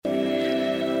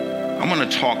I'm going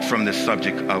to talk from the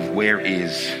subject of where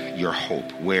is your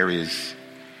hope? Where is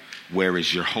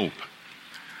your hope?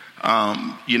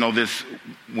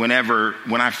 When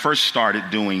I first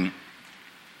started doing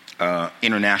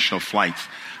international flights,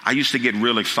 I used to get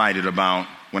real excited about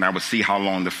when I would see how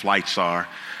long the flights are,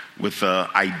 with the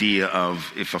idea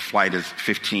of if a flight is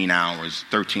 15 hours,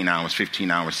 13 hours,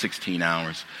 15 hours, 16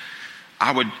 hours.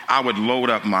 I would load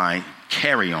up my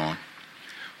carry-on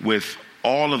with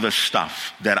all of the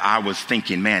stuff that I was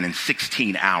thinking, man, in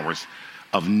 16 hours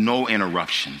of no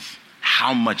interruptions,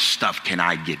 how much stuff can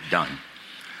I get done?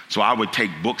 So I would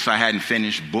take books I hadn't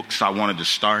finished, books I wanted to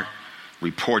start,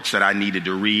 reports that I needed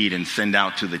to read and send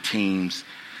out to the teams.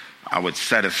 I would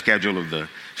set a schedule of the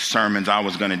sermons I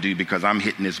was going to do, because I'm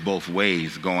hitting this both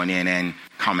ways, going in and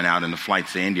coming out, and the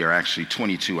flights to India are actually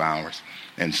 22 hours.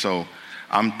 And so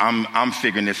I'm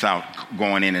figuring this out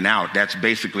going in and out. That's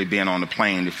basically being on the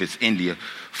plane. If it's India,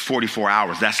 44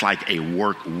 hours. That's like a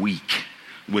work week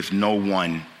with no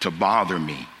one to bother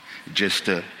me, just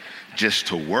to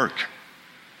work.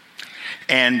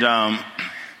 And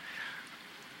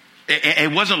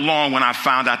it wasn't long when I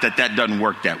found out that doesn't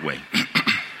work that way.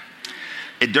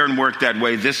 It doesn't work that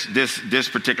way. This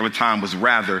particular time was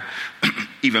rather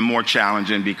even more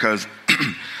challenging, because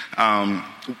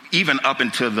even up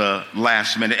until the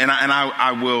last minute, and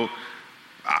I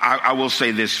will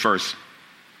say this first.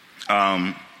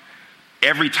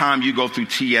 Every time you go through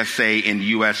TSA in the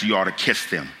U.S., you ought to kiss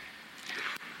them,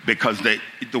 because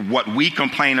what we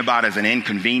complain about as an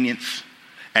inconvenience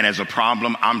and as a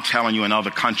problem, I'm telling you, in other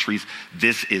countries,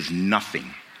 this is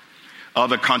nothing.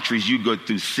 Other countries, you go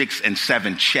through 6 and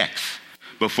 7 checks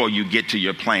before you get to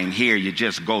your plane. Here, you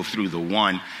just go through the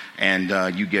one,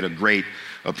 and you get a great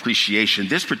appreciation.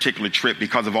 This particular trip,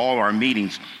 because of all our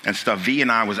meetings and stuff, V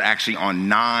and I was actually on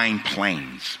 9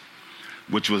 planes,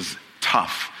 which was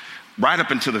tough. Right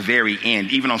up until the very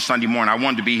end, even on Sunday morning. I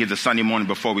wanted to be here the Sunday morning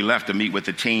before we left to meet with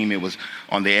the team. It was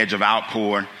on the edge of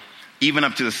outpour. Even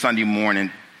up to the Sunday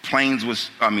morning, plans was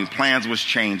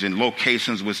changing,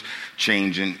 locations was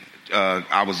changing.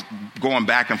 I was going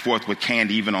back and forth with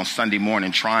Candy even on Sunday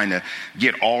morning, trying to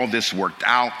get all this worked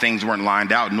out. Things weren't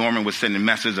lined out. Norman was sending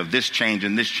messages of this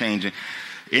changing, this changing.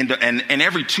 And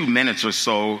every 2 minutes or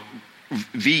so,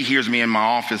 V hears me in my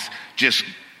office just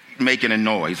making a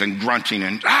noise and grunting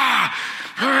and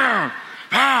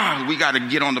we got to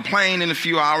get on the plane in a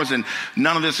few hours, and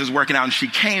none of this is working out. And she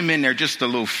came in there, just a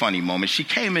little funny moment. She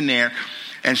came in there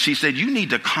and she said, "You need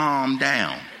to calm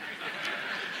down."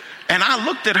 And I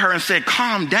looked at her and said,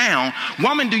 "Calm down?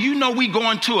 Woman, do you know we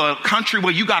going to a country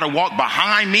where you got to walk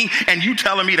behind me, and you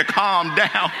telling me to calm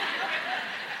down?"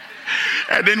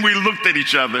 And then we looked at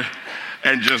each other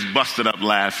and just busted up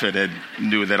laughing and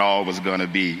knew that all was going to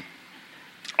be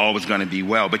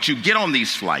well. But you get on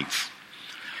these flights,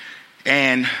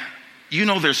 and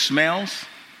there's smells.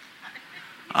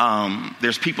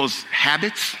 There's people's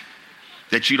habits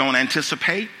that you don't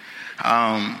anticipate.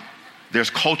 There's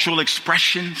cultural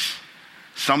expressions,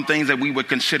 some things that we would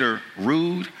consider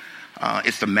rude.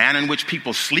 It's the manner in which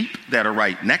people sleep that are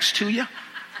right next to you,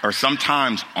 or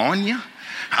sometimes on you.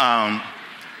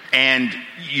 And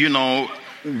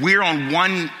we're on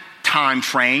one time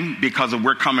frame because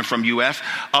we're coming from U.S.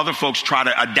 Other folks try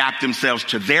to adapt themselves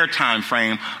to their time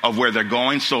frame of where they're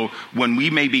going. So when we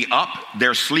may be up,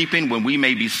 they're sleeping. When we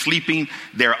may be sleeping,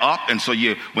 they're up. And so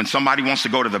when somebody wants to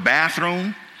go to the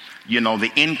bathroom,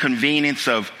 the inconvenience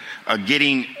of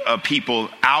getting people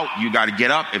out, you got to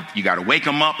get up. You got to wake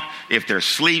them up. If they're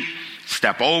asleep,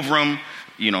 step over them,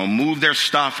 move their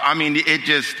stuff. I mean, it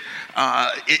just,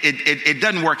 it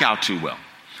doesn't work out too well.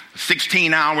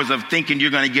 16 hours of thinking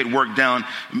you're going to get work done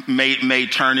may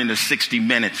turn into 60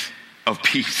 minutes of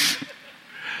peace.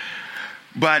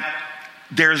 But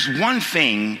there's one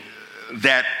thing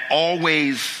that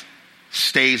always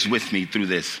stays with me through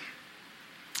this,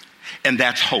 and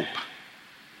that's hope.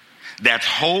 That's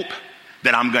hope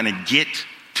that I'm going to get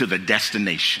to the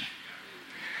destination.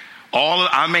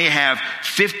 I may have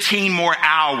 15 more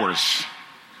hours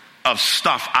of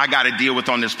stuff I got to deal with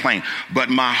on this plane, but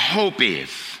my hope is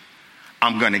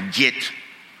I'm going to get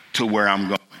to where I'm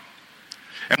going.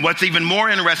 And what's even more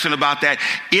interesting about that,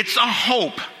 it's a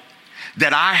hope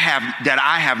that I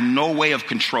have no way of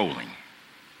controlling.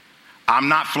 I'm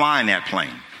not flying that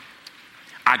plane.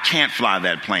 I can't fly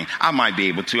that plane. I might be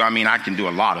able to. I mean, I can do a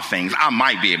lot of things. I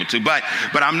might be able to, but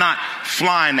I'm not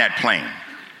flying that plane.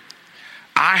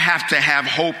 I have to have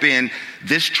hope in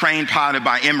this train piloted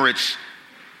by Emirates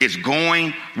is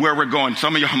going where we're going.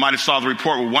 Some of y'all might have saw the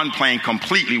report where one plane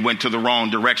completely went to the wrong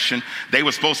direction. They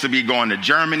were supposed to be going to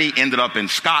Germany, ended up in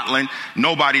Scotland.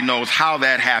 Nobody knows how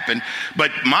that happened.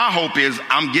 But my hope is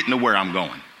I'm getting to where I'm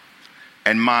going.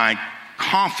 And my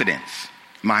confidence,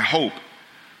 my hope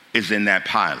is in that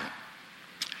pilot.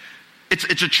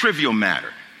 It's a trivial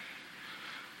matter.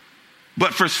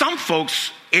 But for some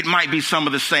folks, it might be some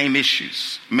of the same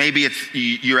issues. Maybe it's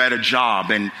you're at a job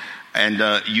and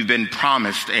you've been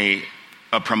promised a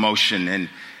promotion, and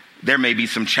there may be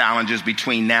some challenges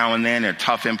between now and then. A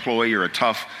tough employee or a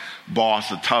tough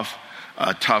boss, a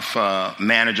tough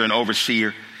manager and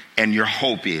overseer, and your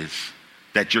hope is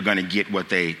that you're going to get what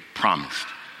they promised.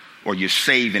 Or you're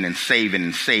saving and saving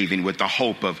and saving with the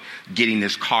hope of getting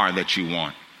this car that you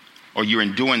want. Or you're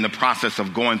enduring the process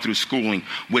of going through schooling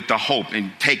with the hope and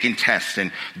taking tests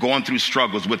and going through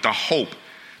struggles with the hope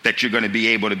that you're going to be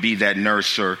able to be that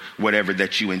nurse or whatever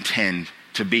that you intend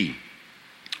to be.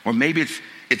 Or maybe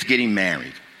it's getting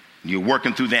married. You're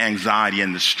working through the anxiety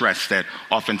and the stress that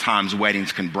oftentimes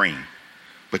weddings can bring.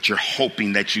 But you're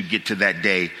hoping that you get to that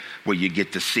day where you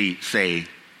get to say,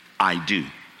 I do.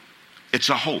 It's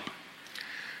a hope.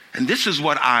 And this is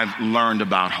what I've learned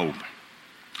about hope.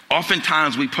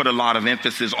 Oftentimes we put a lot of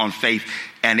emphasis on faith,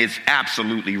 and it's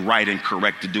absolutely right and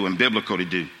correct to do and biblical to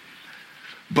do.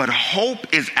 But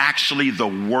hope is actually the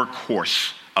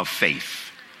workhorse of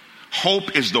faith.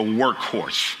 Hope is the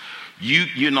workhorse.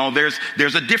 You know,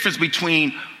 there's a difference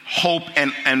between hope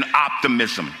and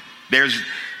optimism. There's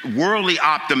worldly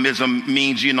optimism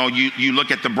means, you know, you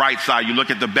look at the bright side, you look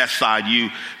at the best side, you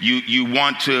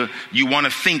want to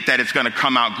think that it's going to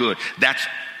come out good. That's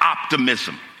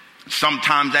optimism.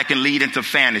 Sometimes that can lead into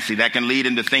fantasy. That can lead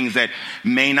into things that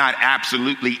may not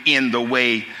absolutely end the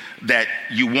way that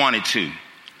you want it to.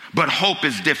 But hope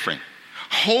is different.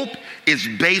 Hope is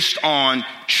based on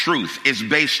truth. It's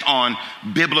based on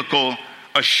biblical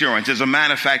assurance. As a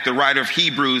matter of fact, the writer of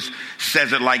Hebrews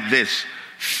says it like this: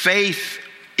 faith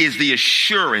is the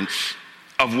assurance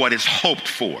of what is hoped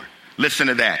for. Listen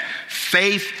to that.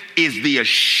 Faith is the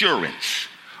assurance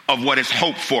of what is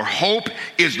hoped for. Hope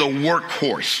is the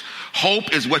workhorse.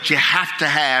 Hope is what you have to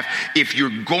have if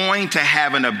you're going to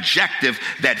have an objective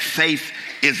that faith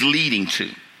is leading to.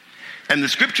 And the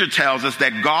scripture tells us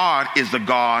that God is the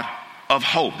God of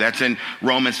hope. That's in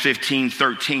Romans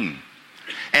 15:13.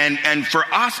 And for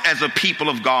us as a people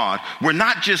of God, we're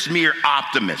not just mere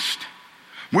optimists.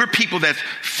 We're people that's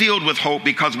filled with hope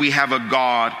because we have a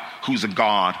God who's a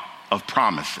God of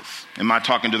promises. Am I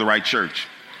talking to the right church?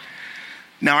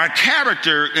 Now, our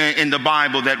character in the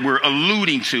Bible that we're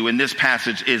alluding to in this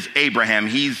passage is Abraham.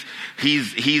 He's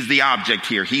the object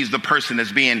here. He's the person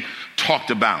that's being talked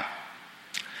about.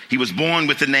 He was born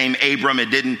with the name Abram.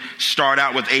 It didn't start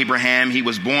out with Abraham. He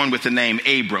was born with the name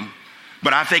Abram.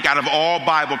 But I think out of all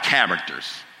Bible characters,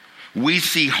 we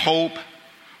see hope,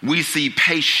 we see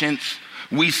patience,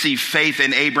 we see faith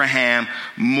in Abraham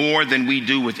more than we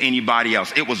do with anybody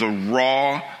else. It was a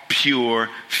raw, pure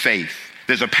faith.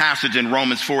 There's a passage in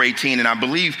Romans 4:18, and I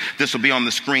believe this will be on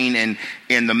the screen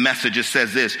in the message. It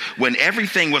says this: when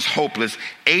everything was hopeless,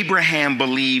 Abraham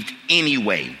believed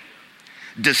anyway,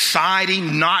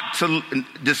 deciding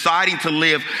to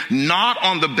live not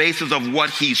on the basis of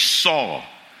what he saw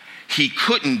he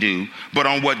couldn't do, but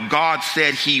on what God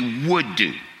said he would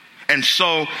do. And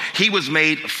so he was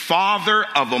made father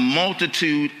of a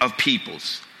multitude of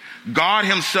peoples. God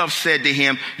himself said to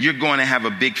him, you're going to have a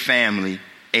big family,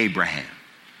 Abraham.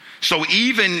 So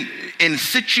even in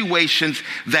situations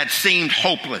that seemed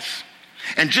hopeless,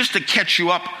 and just to catch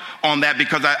you up on that,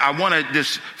 because I want to,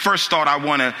 this first thought I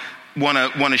want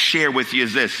to share with you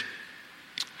is this: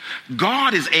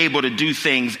 God is able to do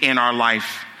things in our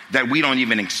life that we don't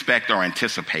even expect or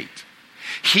anticipate.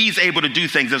 He's able to do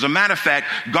things. As a matter of fact,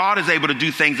 God is able to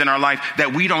do things in our life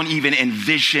that we don't even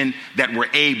envision that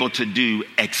we're able to do,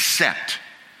 except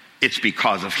it's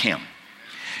because of him.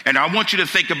 And I want you to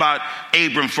think about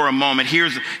Abram for a moment.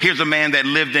 Here's a man that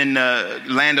lived in the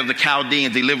land of the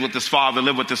Chaldeans. He lived with his father,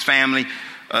 lived with his family.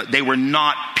 They were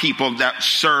not people that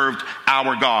served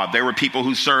our God. They were people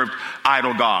who served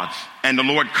idol gods. And the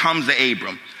Lord comes to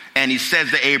Abram and he says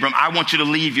to Abram, I want you to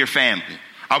leave your family.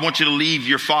 I want you to leave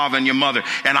your father and your mother.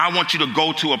 And I want you to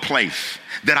go to a place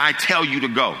that I tell you to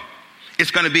go. It's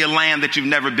going to be a land that you've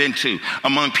never been to,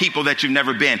 among people that you've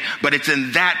never been. But it's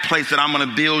in that place that I'm going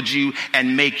to build you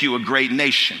and make you a great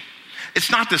nation. It's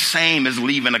not the same as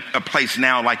leaving a place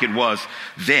now like it was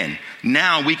then.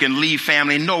 Now we can leave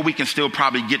family. No, we can still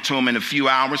probably get to them in a few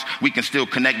hours. We can still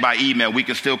connect by email. We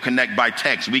can still connect by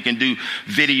text. We can do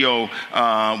video.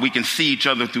 We can see each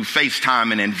other through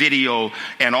FaceTime and video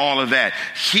and all of that.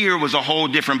 Here was a whole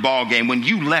different ball game. When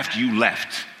you left, you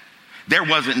left. There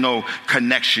wasn't no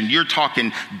connection. You're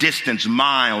talking distance,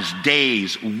 miles,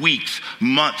 days, weeks,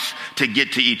 months to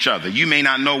get to each other. You may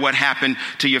not know what happened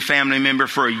to your family member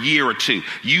for a year or two.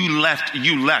 You left.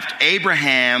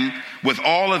 Abraham, with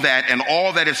all of that and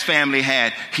all that his family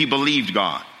had, he believed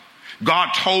God. God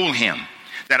told him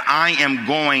that I am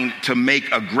going to make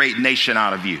a great nation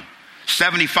out of you.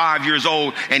 75 years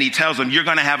old, and he tells him, you're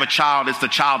going to have a child. It's the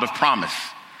child of promise.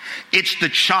 It's the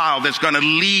child that's going to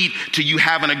lead to you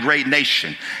having a great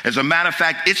nation. As a matter of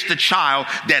fact, it's the child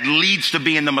that leads to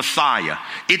being the Messiah.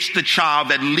 It's the child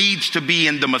that leads to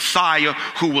being the Messiah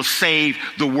who will save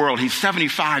the world. He's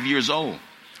 75 years old.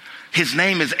 His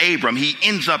name is Abram. He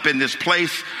ends up in this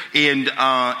place in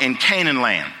Canaan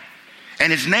land.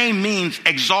 And his name means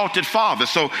exalted father.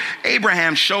 So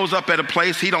Abraham shows up at a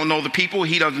place. He don't know the people.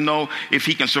 He doesn't know if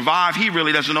he can survive. He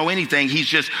really doesn't know anything. He's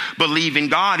just believing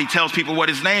God. He tells people what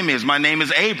his name is. My name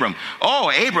is Abram. Oh,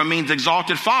 Abram means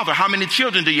exalted father. How many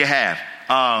children do you have?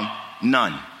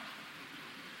 None.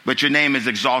 But your name is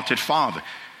exalted father.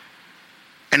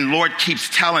 And the Lord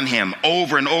keeps telling him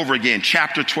over and over again,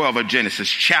 chapter 12 of Genesis,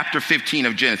 chapter 15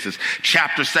 of Genesis,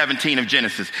 chapter 17 of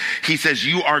Genesis. He says,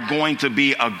 you are going to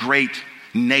be a great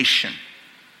nation.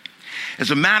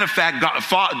 As a matter of fact,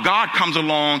 God comes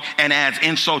along and adds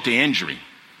insult to injury.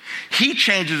 He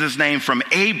changes his name from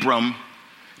Abram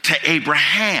to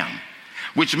Abraham,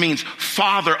 which means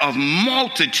father of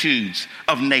multitudes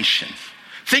of nations.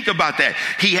 Think about that.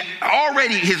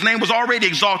 His name was already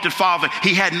exalted father.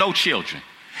 He had no children.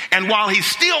 And while he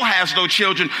still has no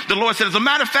children, the Lord said, as a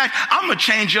matter of fact, I'm going to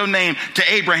change your name to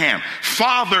Abraham,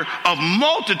 father of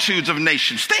multitudes of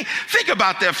nations. Think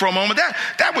about that for a moment.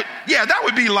 That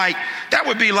would be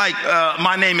like,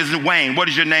 my name is Wayne. What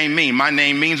does your name mean? My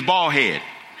name means bald head.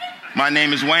 My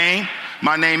name is Wayne.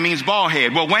 My name means bald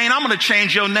head. Well, Wayne, I'm going to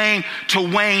change your name to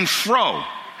Wayne Fro.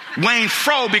 Wayne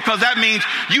Fro, because that means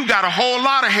you got a whole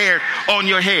lot of hair on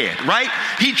your head, right?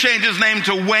 He changed his name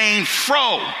to Wayne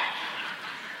Fro,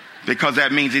 because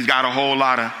that means he's got a whole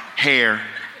lot of hair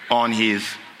on his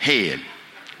head.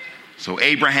 So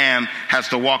Abraham has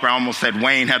to walk around. I almost said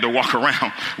Wayne had to walk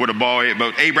around with a bald head,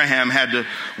 but Abraham had to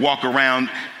walk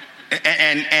around.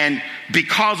 And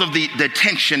because of the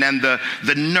tension and the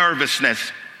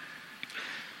nervousness,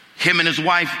 him and his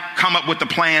wife come up with the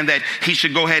plan that he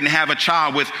should go ahead and have a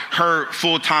child with her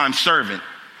full-time servant,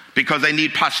 because they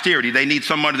need posterity. They need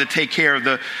somebody to take care of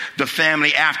the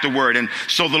family afterward. And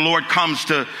so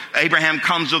Abraham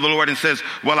comes to the Lord and says,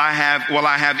 well, I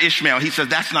have Ishmael. He says,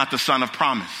 that's not the son of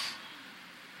promise.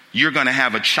 You're going to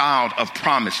have a child of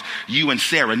promise, you and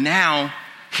Sarah. Now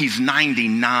he's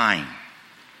 99.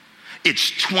 It's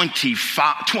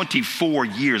 24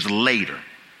 years later,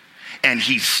 and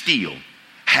he still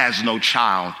has no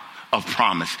child of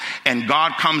promise. And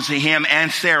God comes to him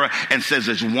and Sarah and says,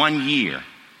 there's 1 year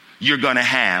you're going to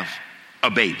have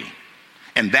a baby.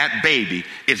 And that baby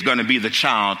is going to be the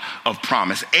child of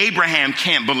promise. Abraham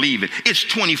can't believe it. It's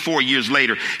 24 years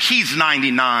later. He's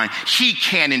 99. He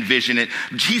can't envision it.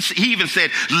 He even said,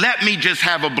 let me just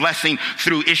have a blessing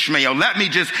through Ishmael. Let me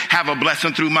just have a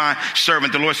blessing through my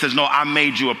servant. The Lord says, no, I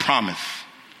made you a promise.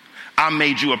 I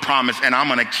made you a promise, and I'm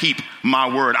going to keep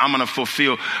my word. I'm going to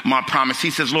fulfill my promise.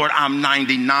 He says, Lord, I'm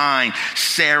 99.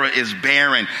 Sarah is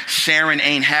barren. Sharon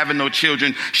ain't having no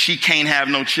children. She can't have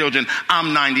no children.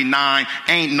 I'm 99.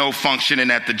 Ain't no functioning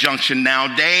at the junction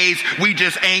nowadays. We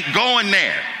just ain't going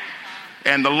there.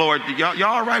 And the Lord, y'all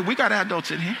all right? We got adults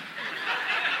in here.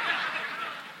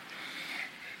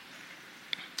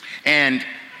 And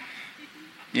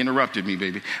you interrupted me,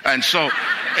 baby. And so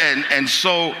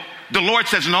the Lord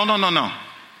says, no.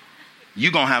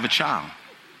 You're going to have a child.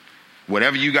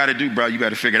 Whatever you got to do, bro, you got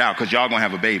to figure it out, because y'all going to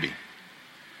have a baby.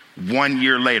 1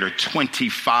 year later,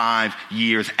 25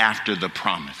 years after the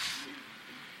promise,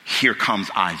 here comes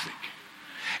Isaac.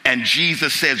 And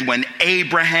Jesus says, when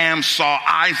Abraham saw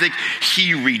Isaac,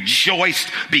 he rejoiced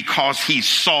because he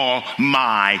saw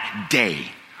my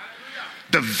day.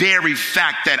 The very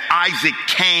fact that Isaac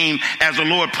came as the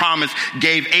Lord promised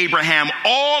gave Abraham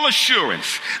all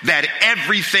assurance that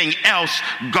everything else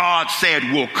God said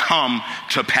will come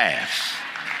to pass.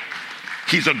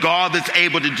 He's a God that's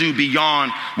able to do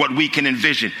beyond what we can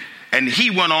envision. And he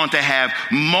went on to have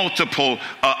multiple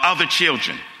other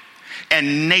children.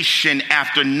 and nation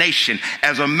after nation.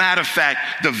 As a matter of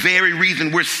fact, the very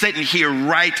reason we're sitting here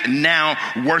right now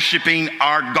worshiping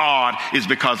our God is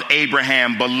because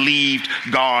Abraham believed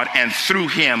God, and through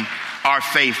him our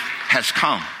faith has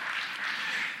come.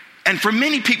 And for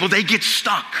many people, they get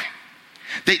stuck.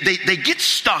 They get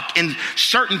stuck in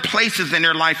certain places in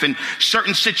their life and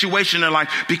certain situations in their life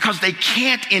because they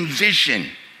can't envision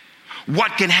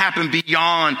what can happen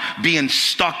beyond being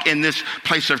stuck in this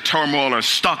place of turmoil or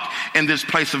stuck in this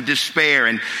place of despair.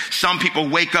 And some people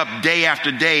wake up day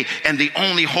after day and the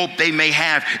only hope they may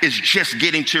have is just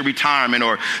getting to retirement,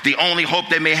 or the only hope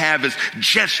they may have is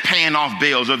just paying off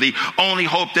bills, or the only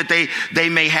hope that they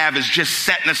may have is just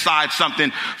setting aside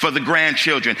something for the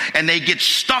grandchildren. And they get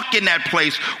stuck in that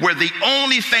place where the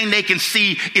only thing they can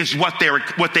see is what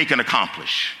they can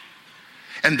accomplish.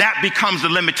 And that becomes the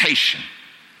limitation.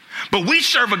 But we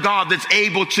serve a God that's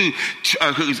able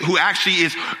who actually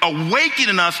is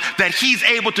awakening us that he's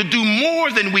able to do more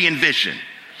than we envision.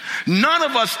 None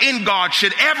of us in God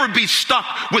should ever be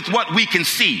stuck with what we can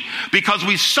see, because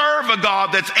we serve a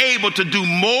God that's able to do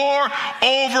more,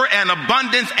 over and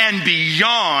abundance and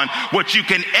beyond what you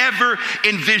can ever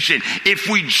envision. If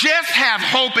we just have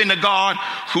hope in the God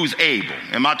who's able.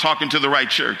 Am I talking to the right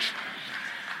church?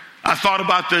 I thought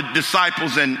about the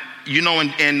disciples, and you know,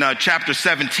 in chapter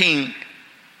 17,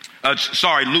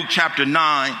 Luke chapter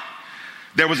 9,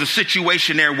 there was a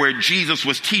situation there where Jesus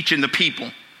was teaching the people,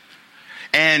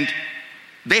 and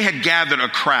they had gathered a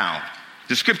crowd.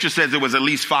 The scripture says there was at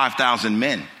least 5,000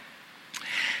 men.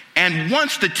 And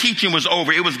once the teaching was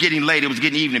over, it was getting late, it was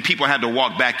getting evening, people had to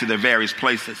walk back to their various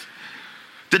places.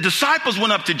 The disciples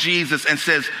went up to Jesus and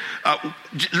says,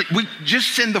 we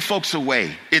just send the folks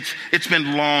away. It's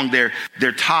been long,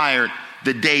 they're tired.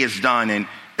 The day is done,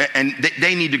 and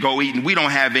they need to go eat, and we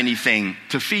don't have anything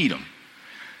to feed them.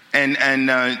 And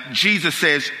Jesus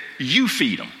says, you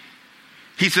feed them.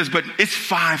 He says, but it's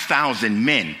 5,000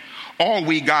 men. All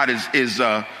we got is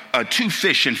 2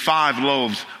 fish and 5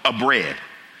 loaves of bread.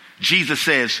 Jesus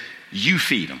says, you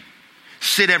feed them.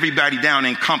 Sit everybody down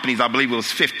in companies. I believe it was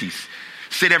 50s.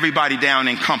 Sit everybody down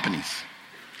in companies.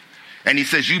 And he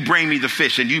says, you bring me the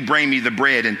fish and you bring me the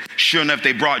bread. And sure enough,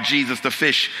 they brought Jesus the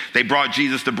fish. They brought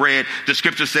Jesus the bread. The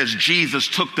scripture says Jesus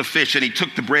took the fish and he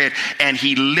took the bread and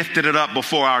he lifted it up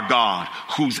before our God,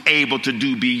 who's able to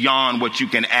do beyond what you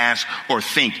can ask or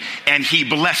think. And he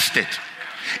blessed it.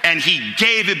 And he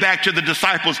gave it back to the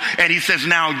disciples. And he says,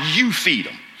 now you feed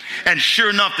them. And sure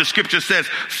enough, the scripture says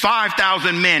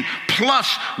 5,000 men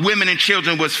plus women and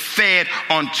children was fed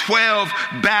on 12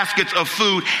 baskets of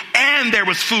food, and there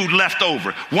was food left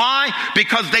over. Why?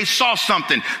 Because they saw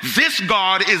something. This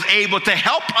God is able to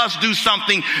help us do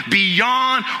something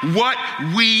beyond what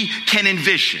we can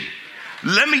envision.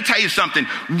 Let me tell you something.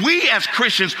 We as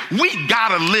Christians, we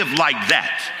gotta live like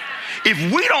that. If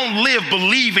we don't live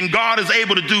believing God is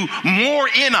able to do more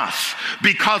in us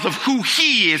because of who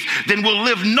he is, then we'll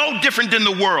live no different than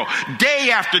the world.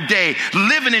 Day after day,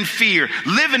 living in fear,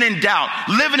 living in doubt,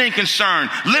 living in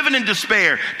concern, living in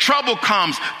despair. Trouble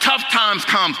comes, tough times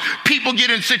comes, people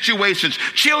get in situations,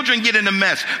 children get in a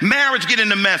mess, marriage get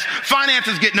in a mess,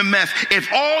 finances get in a mess.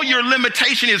 If all your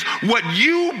limitation is what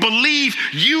you believe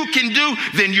you can do,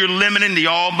 then you're limiting the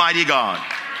Almighty God.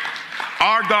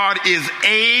 Our God is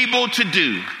able to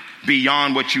do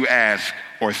beyond what you ask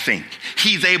or think.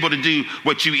 He's able to do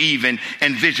what you even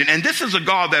envision. And this is a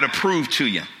God that approved to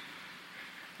you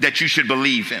that you should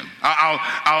believe him.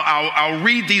 I'll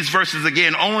read these verses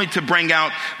again only to bring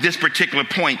out this particular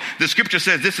point. The scripture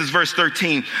says, this is verse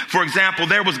 13. For example,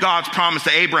 there was God's promise to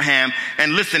Abraham.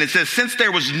 And listen, it says, since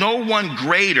there was no one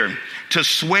greater to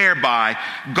swear by,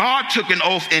 God took an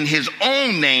oath in his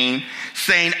own name,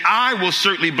 saying, I will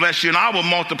certainly bless you and I will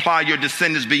multiply your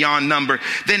descendants beyond number.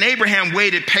 Then Abraham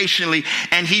waited patiently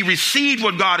and he received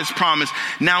what God has promised.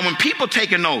 Now, when people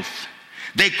take an oath,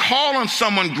 they call on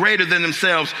someone greater than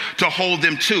themselves to hold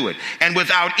them to it. And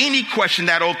without any question,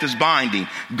 that oath is binding.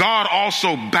 God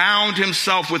also bound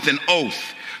himself with an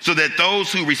oath so that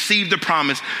those who received the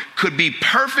promise could be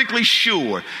perfectly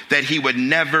sure that he would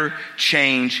never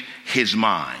change his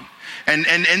mind. And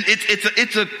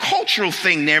it's a cultural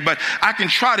thing there, but I can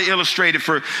try to illustrate it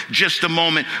for just a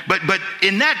moment. But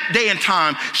in that day and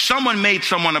time, someone made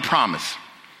someone a promise.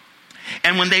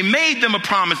 And when they made them a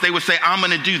promise, they would say, I'm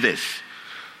going to do this.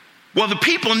 Well, the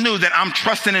people knew that I'm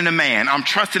trusting in a man. I'm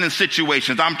trusting in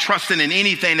situations. I'm trusting in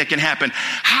anything that can happen.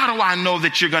 How do I know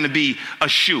that you're going to be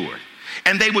assured?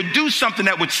 And they would do something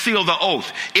that would seal the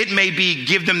oath. It may be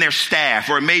give them their staff,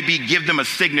 or it may be give them a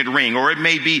signet ring, or it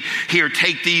may be here,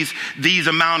 take these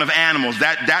amount of animals.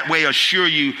 That way assure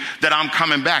you that I'm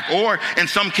coming back. Or in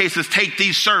some cases, take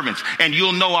these servants and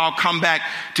you'll know I'll come back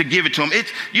to give it to them.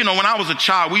 It's, when I was a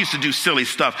child, we used to do silly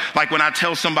stuff. Like when I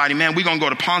tell somebody, man, we're going to go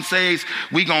to Ponce's,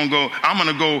 I'm going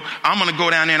to go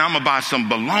down there and I'm going to buy some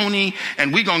bologna,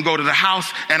 and we're going to go to the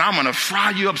house and I'm going to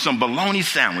fry you up some bologna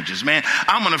sandwiches, man.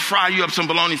 I'm going to fry you up some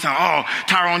bologna sandwiches. Oh,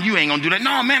 Tyrone, you ain't going to do that.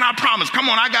 No, man, I promise. Come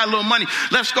on, I got a little money.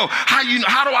 Let's go. How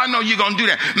do I know you're going to do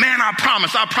that? Man, I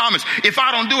promise. If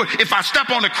I don't do it, if I step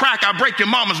on the crack, I break your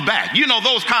mama's back. You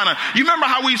remember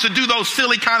how we used to do those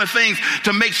silly kind of things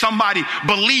to make somebody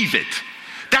believe it?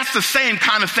 That's the same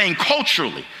kind of thing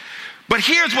culturally. But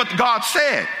here's what God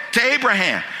said to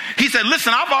Abraham. He said,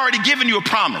 listen, I've already given you a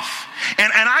promise.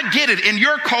 And I get it. In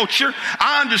your culture,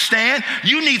 I understand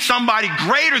you need somebody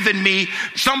greater than me,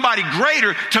 somebody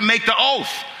greater to make the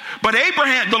oath. But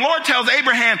the Lord tells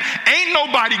Abraham, ain't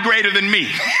nobody greater than me.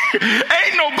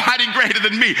 Ain't nobody greater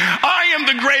than me. I am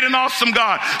the great and awesome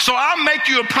God. So I'll make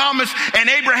you a promise. And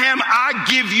Abraham, I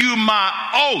give you my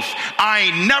oath. I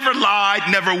ain't never lied,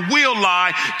 never will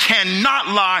lie, cannot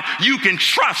lie. You can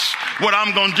trust what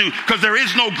I'm going to do, because there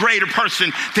is no greater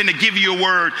person than to give you a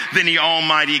word than the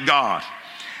Almighty God.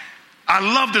 I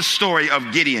love the story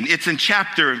of Gideon. It's in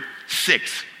chapter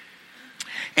 6.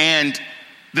 And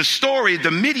the story,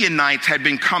 the Midianites had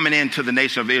been coming into the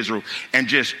nation of Israel and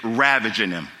just ravaging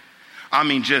them. I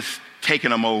mean, just taking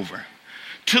them over.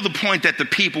 To the point that the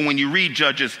people, when you read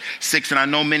Judges 6, and I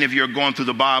know many of you are going through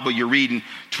the Bible, you're reading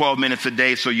 12 minutes a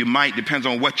day, so you might, depends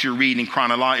on what you're reading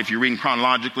if you're reading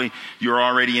chronologically, you're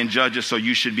already in Judges, so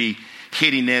you should be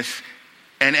hitting this.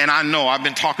 And I know, I've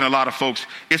been talking to a lot of folks,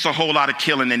 it's a whole lot of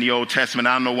killing in the Old Testament.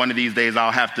 I know one of these days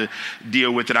I'll have to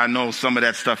deal with it. I know some of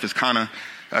that stuff is kind of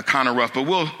rough, but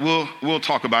we'll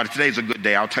talk about it. Today's a good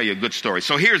day. I'll tell you a good story.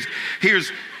 So here's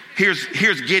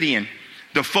Gideon.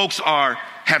 The folks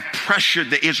have pressured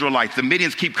the Israelites. The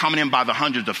Midians keep coming in by the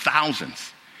hundreds of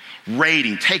thousands,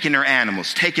 raiding, taking their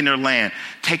animals, taking their land,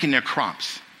 taking their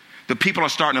crops. The people are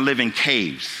starting to live in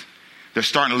caves. They're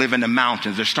starting to live in the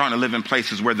mountains. They're starting to live in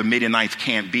places where the Midianites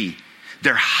can't be.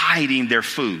 They're hiding their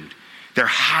food. They're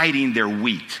hiding their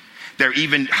wheat. They're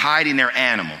even hiding their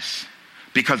animals,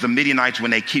 because the Midianites,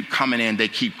 when they keep coming in, they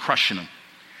keep crushing them.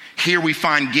 Here we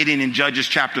find Gideon in Judges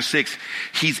chapter 6.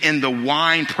 He's in the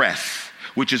wine press,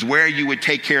 which is where you would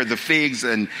take care of the figs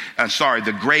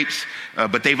the grapes.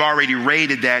 But they've already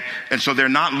raided that. And so they're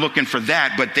not looking for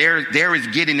that. But there is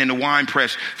Gideon in the wine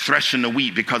press threshing the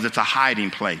wheat, because it's a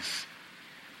hiding place.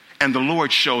 And the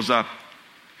Lord shows up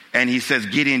and he says,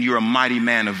 Gideon, you're a mighty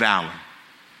man of valor.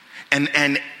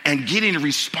 And Gideon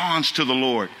responds to the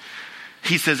Lord.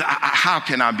 He says, how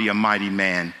can I be a mighty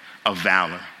man of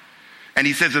valor? And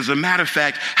he says, as a matter of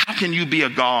fact, how can you be a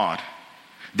God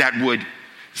that would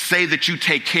say that you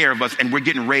take care of us and we're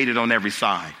getting raided on every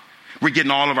side? We're getting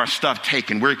all of our stuff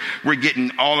taken. We're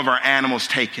getting all of our animals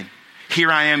taken. Here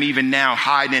I am even now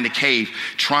hiding in a cave,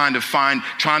 trying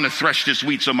to thresh this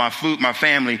wheat so my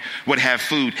family would have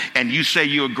food. And you say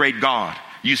you're a great God.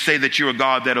 You say that you're a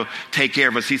God that'll take care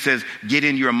of us. He says,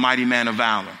 Gideon, you're a mighty man of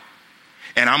valor.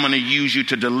 And I'm going to use you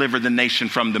to deliver the nation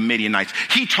from the Midianites.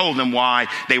 He told them why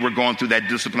they were going through that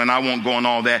discipline. I won't go on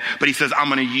all that. But he says, I'm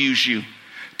going to use you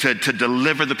to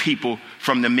deliver the people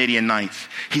from the Midianites.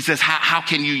 He says, how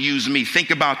can you use me?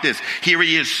 Think about this. Here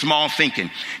he is, small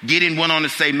thinking. Gideon went on to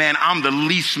say, man, I'm the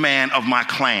least man of my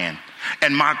clan.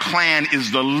 And my clan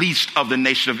is the least of the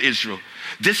nation of Israel.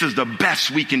 This is the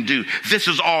best we can do. This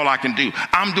is all I can do.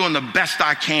 I'm doing the best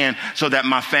I can so that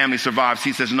my family survives.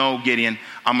 He says, no, Gideon,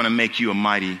 I'm going to make you a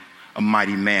mighty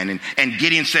man. And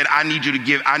Gideon said, I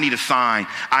need a sign.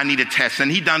 I need a test. And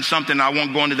he done something. I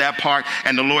won't go into that part.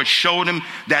 And the Lord showed him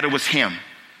that it was him.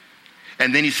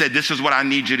 And then he said, this is what I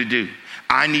need you to do.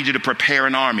 I need you to prepare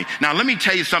an army. Now, let me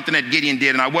tell you something that Gideon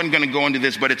did. And I wasn't going to go into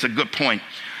this, but it's a good point.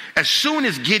 As soon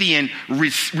as Gideon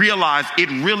realized it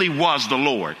really was the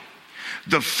Lord,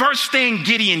 the first thing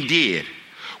Gideon did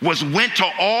was went to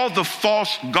all the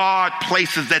false god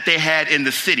places that they had in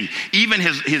the city. Even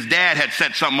his dad had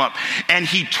set something up, and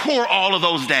he tore all of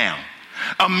those down.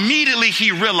 Immediately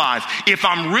he realized, if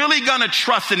I'm really going to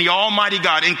trust in the Almighty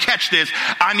God, and catch this,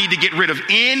 I need to get rid of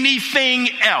anything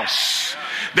else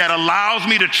that allows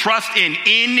me to trust in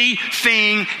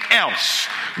anything else.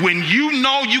 When you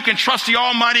know you can trust the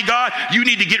Almighty God, you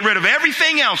need to get rid of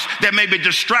everything else that may be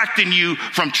distracting you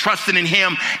from trusting in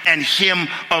him and him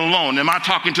alone. Am I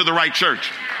talking to the right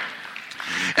church?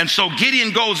 And so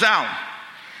Gideon goes out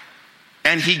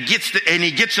and he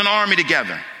gets an army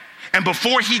together. And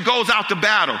before he goes out to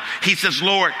battle, he says,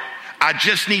 Lord, I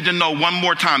just need to know one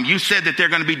more time. You said that they're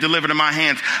going to be delivered in my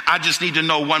hands. I just need to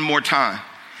know one more time.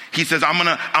 He says, I'm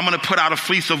going to put out a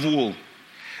fleece of wool.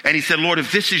 And he said, Lord,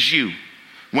 if this is you,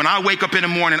 when I wake up in the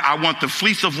morning, I want the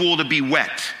fleece of wool to be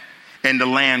wet and the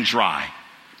land dry,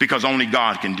 because only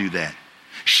God can do that.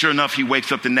 Sure enough, he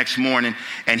wakes up the next morning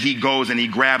and he goes and he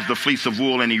grabs the fleece of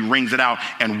wool and he wrings it out,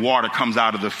 and water comes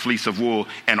out of the fleece of wool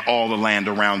and all the land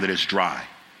around it is dry.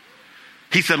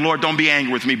 He said, Lord, don't be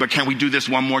angry with me, but can we do this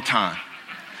one more time?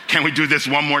 Can we do this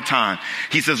one more time?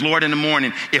 He says, Lord, in the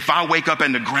morning, if I wake up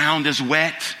and the ground is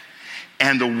wet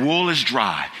and the wool is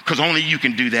dry, because only you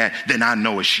can do that, then I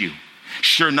know it's you.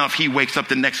 Sure enough, he wakes up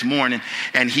the next morning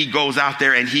and he goes out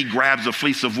there and he grabs a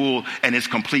fleece of wool and it's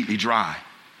completely dry.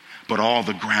 But all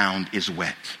the ground is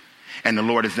wet. And the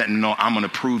Lord is letting him know, I'm going to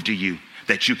prove to you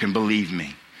that you can believe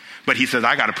me. But he says,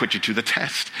 I got to put you to the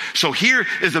test. So here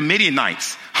is the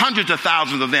Midianites, hundreds of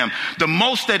thousands of them. The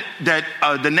most that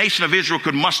the nation of Israel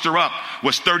could muster up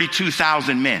was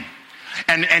 32,000 men.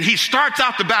 And he starts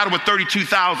out the battle with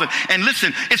 32,000. And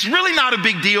listen, it's really not a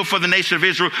big deal for the nation of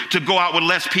Israel to go out with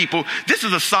less people. This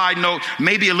is a side note,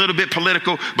 maybe a little bit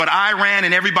political, but Iran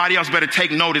and everybody else better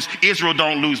take notice. Israel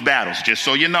don't lose battles, just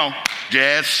so you know.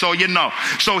 Just so you know.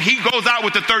 So he goes out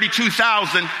with the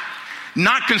 32,000,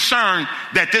 not concerned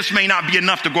that this may not be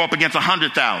enough to go up against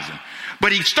 100,000.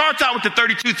 But he starts out with the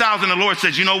 32,000. The Lord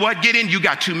says, you know what? Get in. You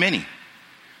got too many.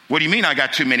 What do you mean I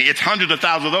got too many? It's hundreds of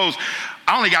thousands of those.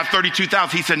 I only got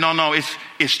 32,000. He said, no,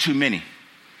 it's too many.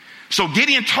 So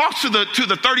Gideon talks to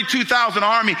the 32,000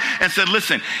 army and said,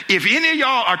 listen, if any of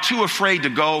y'all are too afraid to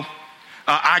go,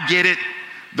 I get it.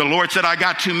 The Lord said, I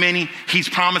got too many. He's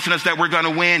promising us that we're going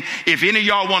to win. If any of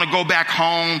y'all want to go back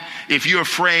home, if you're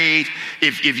afraid,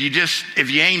 if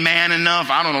you ain't man enough,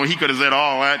 I don't know, he could have said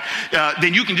all that,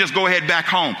 then you can just go ahead back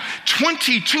home.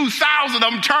 22,000 of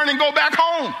them turn and go back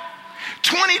home.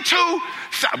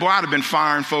 22,000. Boy, I'd have been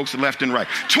firing folks left and right.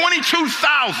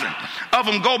 22,000 of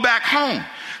them go back home.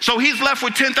 So he's left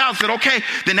with 10,000. Said, okay,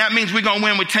 then that means we're going to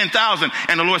win with 10,000.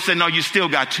 And the Lord said, no, you still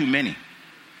got too many.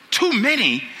 Too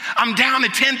many? I'm down to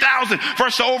 10,000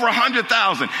 versus over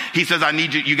 100,000. He says, I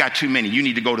need you. You got too many. You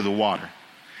need to go to the water.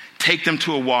 Take them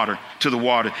to the water.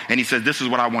 And he says, this is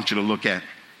what I want you to look at.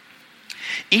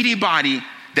 Anybody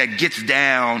that gets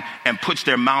down and puts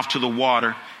their mouth to the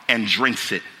water and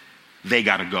drinks it, they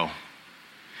got to go.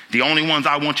 The only ones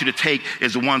I want you to take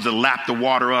is the ones that lap the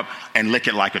water up and lick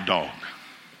it like a dog.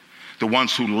 The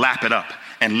ones who lap it up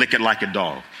and lick it like a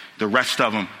dog. The rest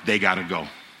of them, they got to go.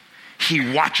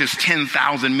 He watches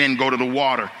 10,000 men go to the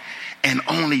water, and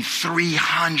only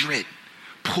 300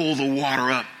 pull the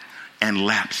water up and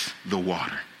laps the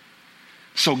water.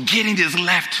 So Gideon is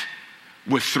left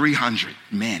with 300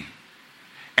 men.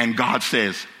 And God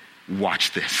says,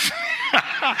 watch this.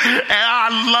 And I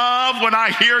love when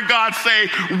I hear God say,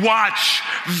 watch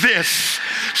this.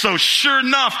 So sure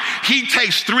enough, he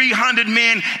takes 300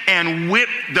 men and whip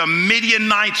the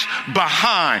Midianites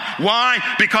behind. Why?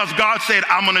 Because God said,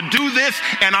 I'm going to do this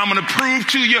and I'm going to prove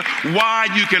to you why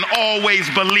you can always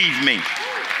believe me.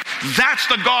 That's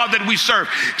the God that we serve.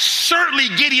 Certainly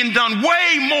Gideon done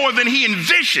way more than he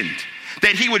envisioned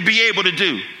that he would be able to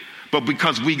do. But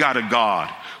because we got a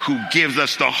God who gives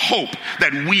us the hope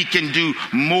that we can do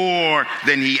more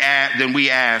than we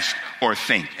ask or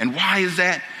think. And why is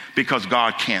that? Because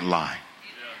God can't lie.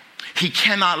 He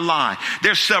cannot lie.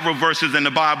 There's several verses in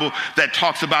the Bible that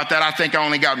talks about that. I think I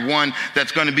only got one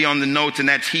that's going to be on the notes, and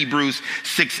that's Hebrews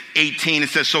 6:18. It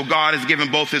says, so God has given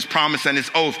both his promise and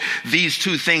his oath. These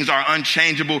two things are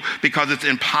unchangeable because it's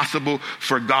impossible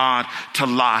for God to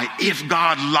lie. If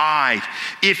God lied,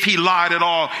 if he lied at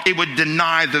all, it would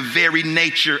deny the very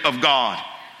nature of God,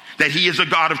 that he is a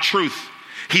God of truth.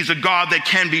 He's a God that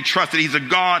can be trusted. He's a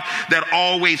God that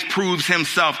always proves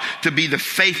himself to be the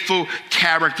faithful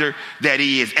character that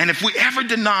he is. And if we ever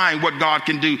deny what God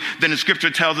can do, then the scripture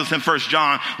tells us in 1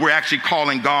 John, we're actually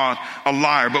calling God a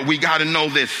liar. But we got to know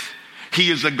this.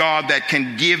 He is a God that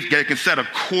can set a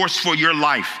course for your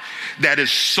life that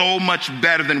is so much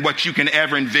better than what you can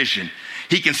ever envision.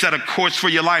 He can set a course for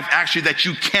your life actually that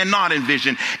you cannot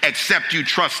envision except you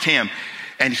trust him.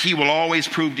 And he will always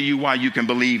prove to you why you can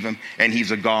believe him. And he's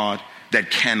a God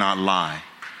that cannot lie.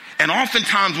 And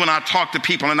oftentimes when I talk to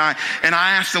people and I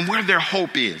ask them where their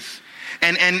hope is.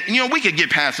 And you know, we could get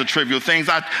past the trivial things.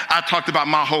 I talked about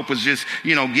my hope was just,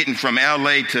 you know, getting from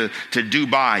LA to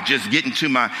Dubai, just getting to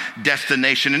my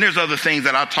destination. And there's other things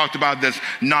that I talked about that's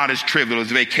not as trivial as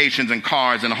vacations and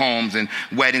cars and homes and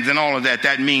weddings and all of that.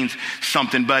 That means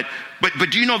something. But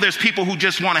do you know there's people who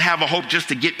just want to have a hope just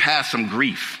to get past some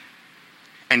grief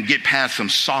and get past some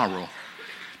sorrow,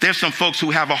 There's some folks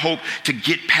who have a hope to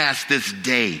get past this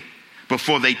day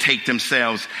before they take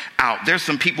themselves out. There's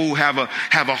some people who have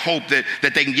a hope that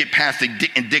they can get past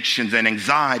addictions and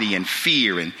anxiety and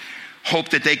fear, and hope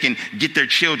that they can get their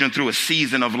children through a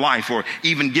season of life, or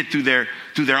even get through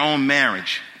their own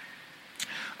marriage.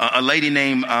 A lady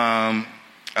named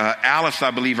Alice,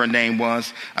 I believe her name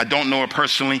was. I don't know her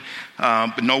personally,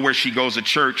 but know where she goes to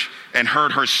church, and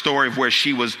heard her story of where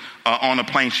she was on a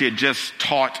plane. She had just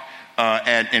taught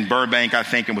in Burbank, I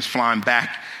think, and was flying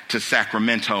back to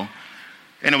Sacramento.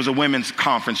 And it was a women's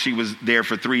conference. She was there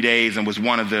for 3 days and was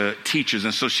one of the teachers.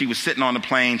 And so she was sitting on the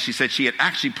plane. She said she had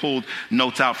actually pulled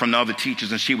notes out from the other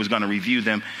teachers and she was going to review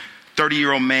them.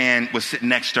 30-year-old man was sitting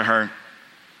next to her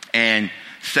and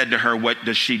said to her, "What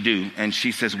does she do?" And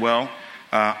she says, "Well,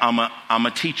 I'm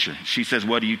a teacher." She says,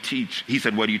 "What do you teach?" He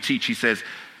said, "What do you teach?" He says,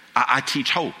 I teach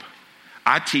hope.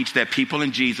 I teach that people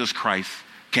in Jesus Christ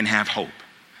can have hope,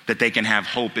 that they can have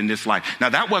hope in this life." Now,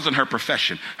 that wasn't her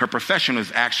profession. Her profession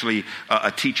was actually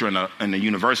a teacher in a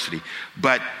university.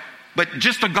 But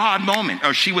just a God moment,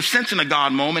 or she was sensing a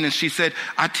God moment, and she said,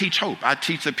 "I teach hope. I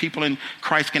teach that people in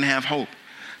Christ can have hope."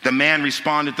 The man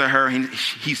responded to her.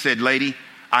 He said, "Lady,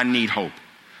 I need hope.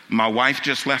 My wife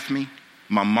just left me.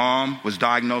 My mom was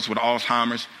diagnosed with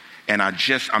Alzheimer's, and I'm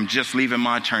just leaving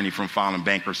my attorney from filing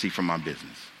bankruptcy for my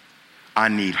business. I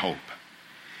need hope."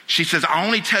 She says, "I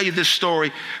only tell you this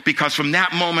story because from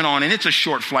that moment on," and it's a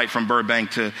short flight from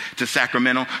Burbank to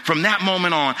Sacramento, "from that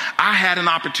moment on, I had an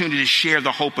opportunity to share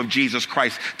the hope of Jesus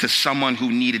Christ to someone who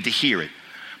needed to hear it."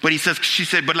 But she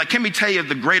said, "But let me tell you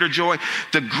the greater joy.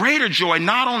 The greater joy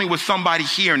not only was somebody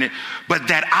hearing it, but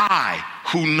that I,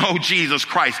 who know Jesus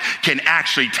Christ, can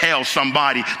actually tell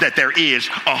somebody that there is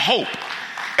a hope."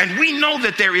 And we know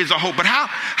that there is a hope, but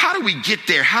how do we get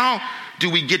there? How do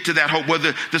we get to that hope? Well,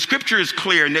 the scripture is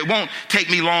clear, and it won't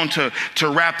take me long to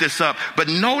wrap this up. But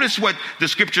notice what the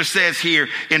scripture says here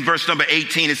in verse number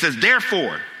 18. It says,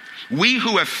 "Therefore, we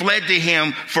who have fled to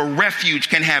him for refuge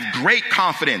can have great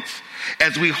confidence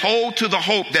as we hold to the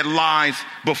hope that lies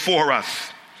before us.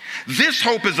 This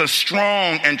hope is a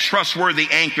strong and trustworthy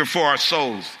anchor for our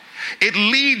souls. It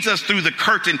leads us through the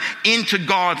curtain into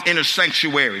God's inner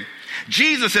sanctuary.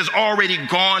 Jesus has already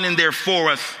gone in there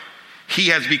for us. He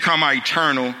has become our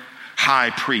eternal high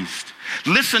priest."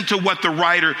 Listen to what the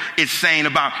writer is saying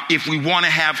about if we want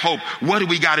to have hope, what do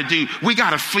we got to do? We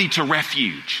got to flee to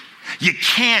refuge. You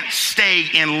can't stay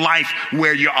in life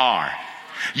where you are.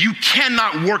 You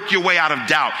cannot work your way out of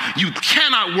doubt. You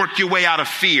cannot work your way out of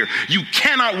fear. You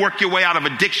cannot work your way out of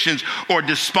addictions or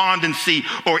despondency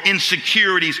or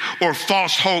insecurities or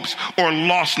false hopes or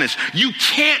lostness. You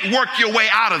can't work your way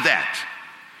out of that.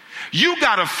 You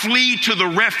got to flee to the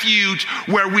refuge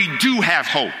where we do have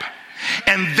hope.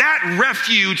 And that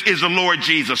refuge is the Lord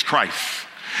Jesus Christ.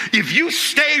 If you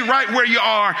stay right where you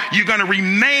are, you're going to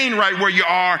remain right where you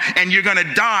are, and you're going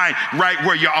to die right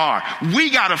where you are. We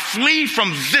got to flee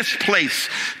from this place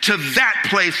to that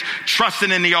place,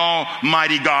 trusting in the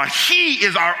Almighty God. He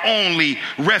is our only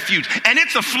refuge, and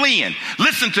it's a fleeing.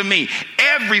 Listen to me.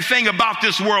 Everything about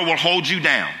this world will hold you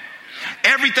down.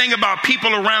 Everything about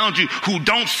people around you who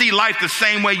don't see life the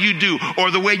same way you do,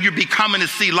 or the way you're becoming to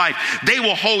see life, they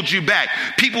will hold you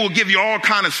back. People will give you all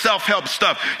kind of self-help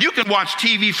stuff. You can watch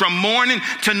TV from morning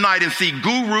to night and see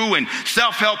guru and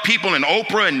self-help people and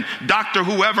Oprah and Dr.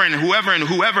 whoever and whoever and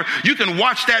whoever. You can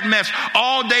watch that mess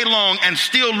all day long and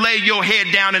still lay your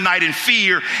head down at night in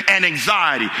fear and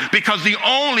anxiety, because the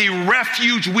only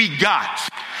refuge we got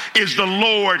is the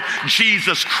Lord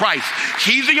Jesus Christ.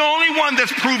 He's the only one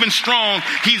that's proven strong.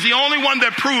 He's the only one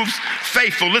that proves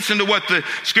faithful. Listen to what the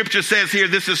scripture says here.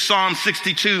 This is Psalm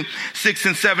 62, 6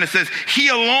 and 7. It says, "He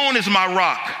alone is my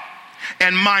rock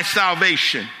and my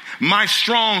salvation, my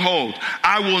stronghold.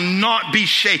 I will not be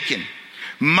shaken.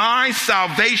 My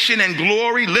salvation and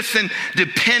glory," listen,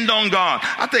 "depend on God."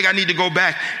 I think I need to go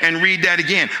back and read that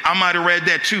again. I might have read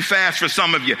that too fast for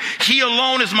some of you. He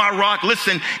alone is my rock,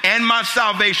 listen, and my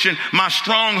salvation, my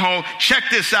stronghold. Check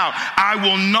this out. I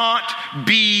will not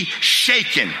be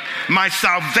shaken. My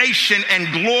salvation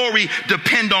and glory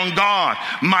depend on God.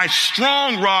 My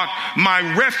strong rock, my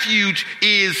refuge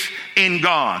is in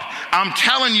God. I'm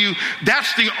telling you,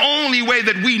 that's the only way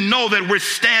that we know that we're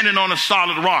standing on a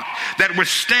solid rock, that we're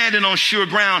standing on sure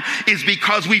ground, is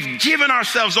because we've given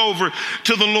ourselves over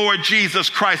to the Lord Jesus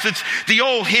Christ. It's the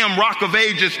old hymn, "Rock of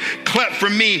Ages, cleft for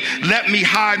me, let me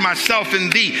hide myself in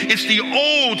thee." It's the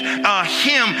old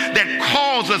hymn that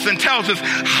calls us and tells us,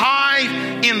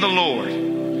 hide in the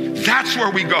Lord. That's where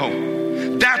we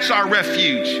go. That's our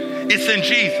refuge. It's in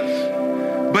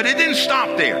Jesus. But it didn't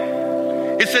stop there.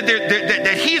 It said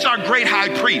that he's our great high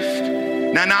priest.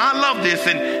 Now I love this,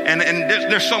 and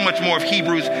there's so much more of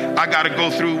Hebrews I got to go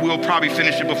through. We'll probably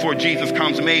finish it before Jesus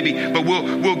comes, maybe, but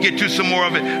we'll get to some more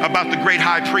of it about the great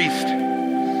high priest.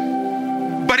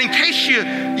 But in case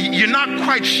you're not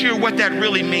quite sure what that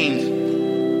really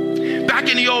means, back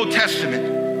in the Old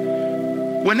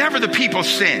Testament, whenever the people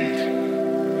sinned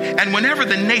and whenever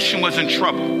the nation was in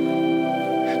trouble,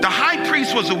 the high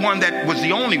priest was the one that was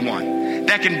the only one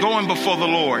that can go in before the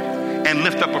Lord and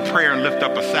lift up a prayer and lift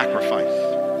up a sacrifice.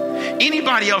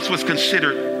 Anybody else was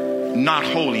considered not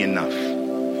holy enough,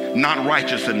 not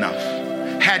righteous enough,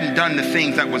 hadn't done the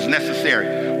things that was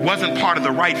necessary, wasn't part of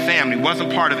the right family,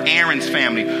 wasn't part of Aaron's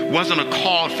family, wasn't a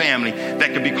called family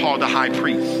that could be called the high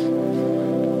priest.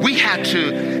 We had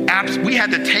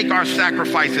to take our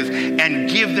sacrifices and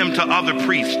give them to other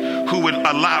priests who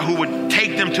would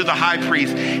take them to the high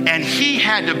priest, and he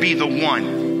had to be the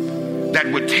one that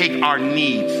would take our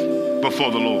needs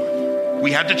before the Lord.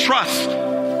 We had to trust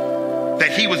that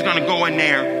he was going to go in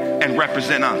there and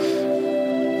represent us.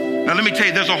 Now let me tell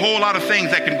you, there's a whole lot of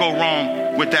things that can go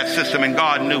wrong with that system, and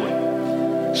God knew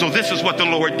it. So this is what the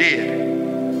Lord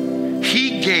did.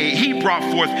 He brought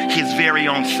forth his very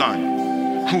own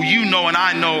son, who you know and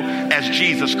I know as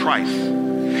Jesus Christ.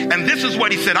 And this is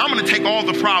what he said: I'm going to take all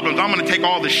the problems, I'm going to take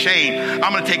all the shame,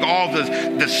 I'm going to take all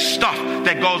the stuff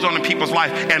that goes on in people's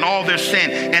life and all their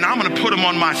sin, and I'm going to put them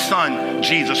on my son,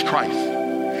 Jesus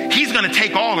Christ. He's going to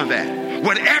take all of that.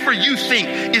 Whatever you think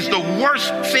is the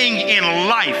worst thing in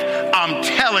life, I'm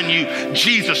telling you,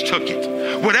 Jesus took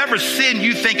it. Whatever sin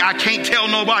you think I can't tell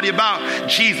nobody about,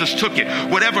 Jesus took it.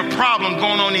 Whatever problem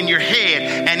going on in your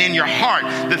head and in your heart,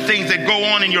 the things that go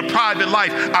on in your private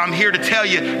life, I'm here to tell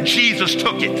you, Jesus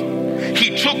took it.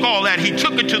 He took all that. He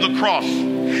took it to the cross.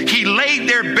 He laid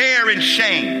there bare in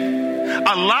shame,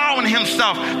 allowing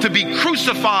himself to be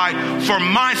crucified for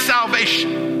my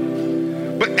salvation.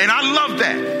 And I love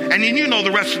that. And then you know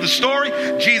the rest of the story.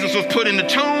 Jesus was put in the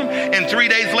tomb, and 3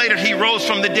 days later he rose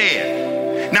from the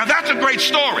dead. Now that's a great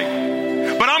story,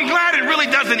 but I'm glad it really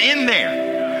doesn't end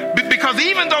there. Because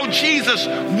even though Jesus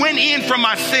went in for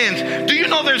my sins, do you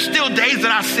know there's still days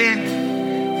that I sin?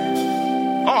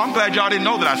 Oh, I'm glad y'all didn't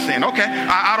know that I sin. Okay,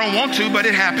 I don't want to, but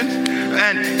it happens.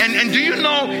 And do you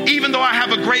know, even though I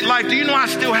have a great life, do you know I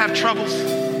still have troubles?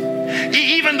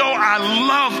 Even though I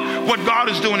love what God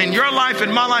is doing in your life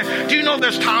and my life, do you know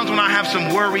there's times when I have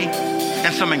some worry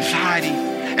and some anxiety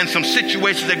and some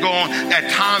situations that go on? At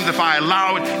times, if I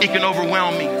allow it, it can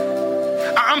overwhelm me.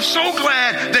 I'm so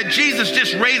glad that Jesus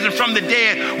just raising from the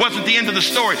dead wasn't the end of the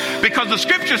story, because the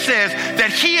scripture says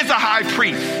that he is a high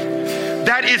priest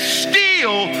that is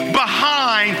still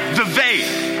behind the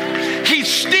veil. He's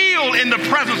still in the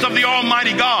presence of the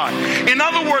Almighty God. In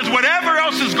other words, whatever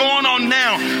else is going on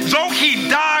now, though he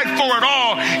died for it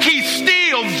all, he's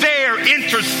still there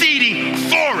interceding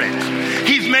for it.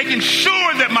 He's making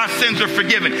sure that my sins are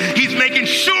forgiven. He's making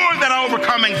sure that I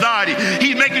overcome anxiety.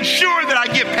 He's making sure that I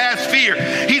get past fear.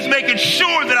 He's making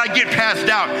sure that I get past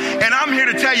doubt. And I'm here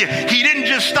to tell you, he didn't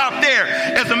just stop there.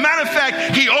 As a matter of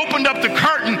fact, he opened up the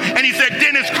curtain and he said,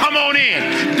 Dennis, come on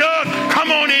in. Doug,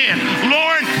 come on in.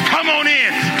 Lauren, come on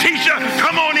in. Tisha,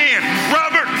 come on in.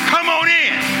 Robert, come on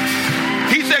in.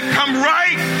 He said, come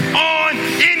right on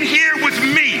in here with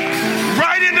me,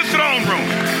 right in the throne room,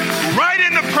 right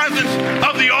in the presence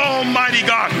of the Almighty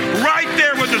God, right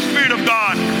there where the Spirit of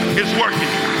God is working.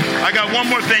 I got one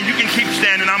more thing. You can keep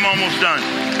standing. I'm almost done.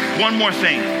 One more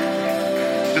thing.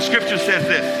 The scripture says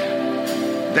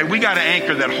this, that we got an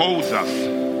anchor that holds us.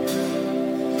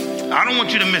 I don't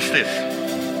want you to miss this.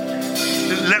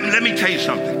 Let me tell you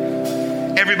something.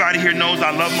 Everybody here knows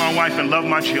I love my wife and love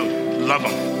my children. Love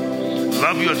them.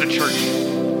 Love you as a church.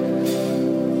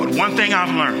 But one thing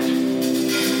I've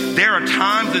learned, there are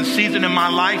times and seasons in my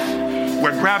life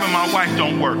where grabbing my wife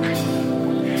don't work.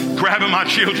 Grabbing my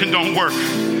children don't work.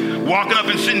 Walking up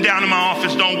and sitting down in my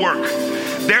office don't work.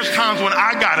 There's times when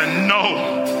I gotta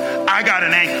know I got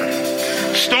an anchor.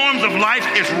 Storms of life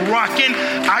is rocking.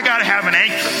 I got to have an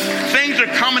anchor. Things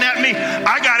are coming at me.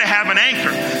 I got to have an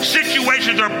anchor.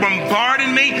 Situations are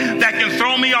bombarding me that can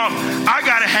throw me off. I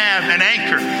got to have an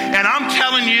anchor. And I'm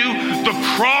telling you, the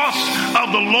cross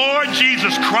of the Lord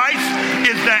Jesus Christ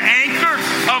is the anchor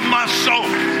of my soul.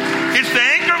 It's the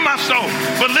anchor of my soul.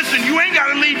 But listen, you ain't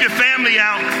got to leave your family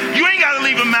out. You ain't got to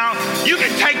leave them out. You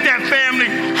can take that family,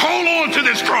 hold on to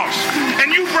this cross.